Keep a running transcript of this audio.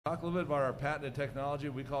Talk a little bit about our patented technology.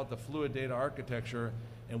 We call it the fluid data architecture,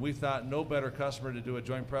 and we thought no better customer to do a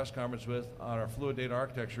joint press conference with on our fluid data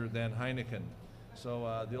architecture than Heineken.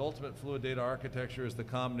 So the ultimate fluid data architecture is the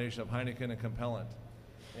combination of Heineken and Compellent.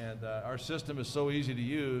 And our system is so easy to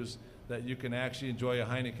use that you can actually enjoy a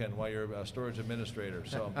Heineken while you're a storage administrator.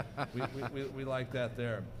 So we like that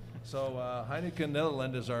there. So Heineken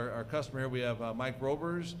Netherlands is our customer here. We have Mike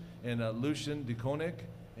Robers and Lucien de Koning,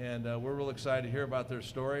 and we're real excited to hear about their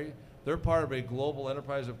story. They're part of a global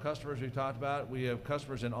enterprise of customers we talked about. We have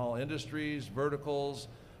customers in all industries, verticals,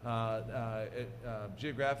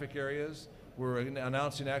 geographic areas. We're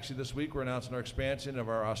announcing, actually this week, we're announcing our expansion of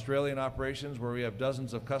our Australian operations, where we have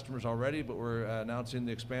dozens of customers already, but we're announcing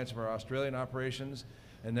the expansion of our Australian operations.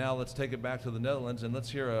 And now let's take it back to the Netherlands, and let's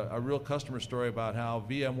hear a real customer story about how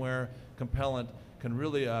VMware Compellent can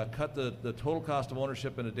really cut the total cost of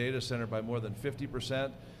ownership in a data center by more than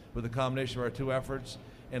 50% with a combination of our two efforts,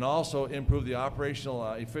 and also improve the operational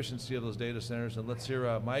efficiency of those data centers. And let's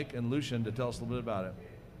hear Mike and Lucien to tell us a little bit about it.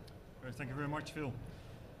 Great, thank you very much, Phil.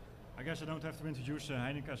 I guess I don't have to introduce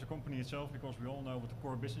Heineken as a company itself, because we all know what the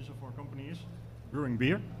core business of our company is: brewing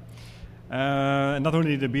beer. And not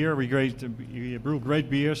only the beer, we brew great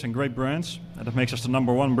beers and great brands. And that makes us the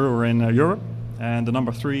 #1 brewer in Europe, and the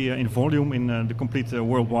 #3 in volume in the complete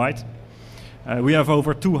worldwide. We have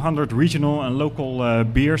over 200 regional and local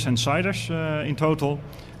beers and ciders in total.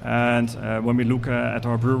 And when we look at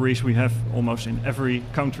our breweries, we have almost in every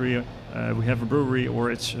country we have a brewery, or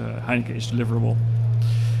it's Heineken is deliverable.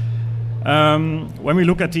 When we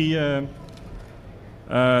look at the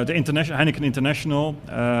Heineken International,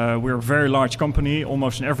 we're a very large company,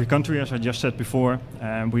 almost in every country, as I just said before.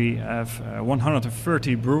 And we have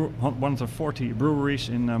 140 breweries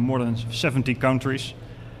in more than 70 countries,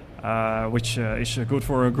 which is good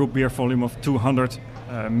for a group beer volume of 200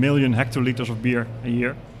 million hectoliters of beer a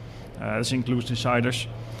year. This includes the ciders.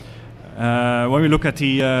 When we look at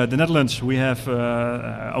the Netherlands, we have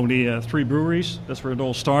only 3 breweries. That's where it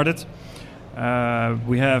all started.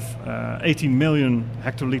 We have 18 million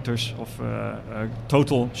hectoliters of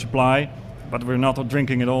total supply, but we're not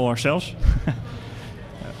drinking it all ourselves.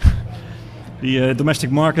 The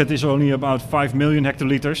domestic market is only about 5 million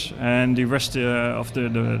hectoliters, and the rest of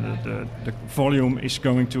the volume is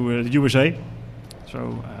going to the USA.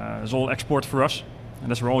 So it's all export for us, and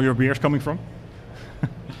that's where all your beer is coming from.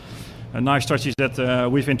 A nice touch is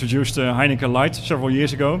that we've introduced Heineken Light several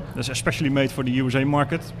years ago. That's especially made for the USA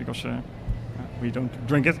market, because we don't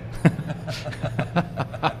drink it.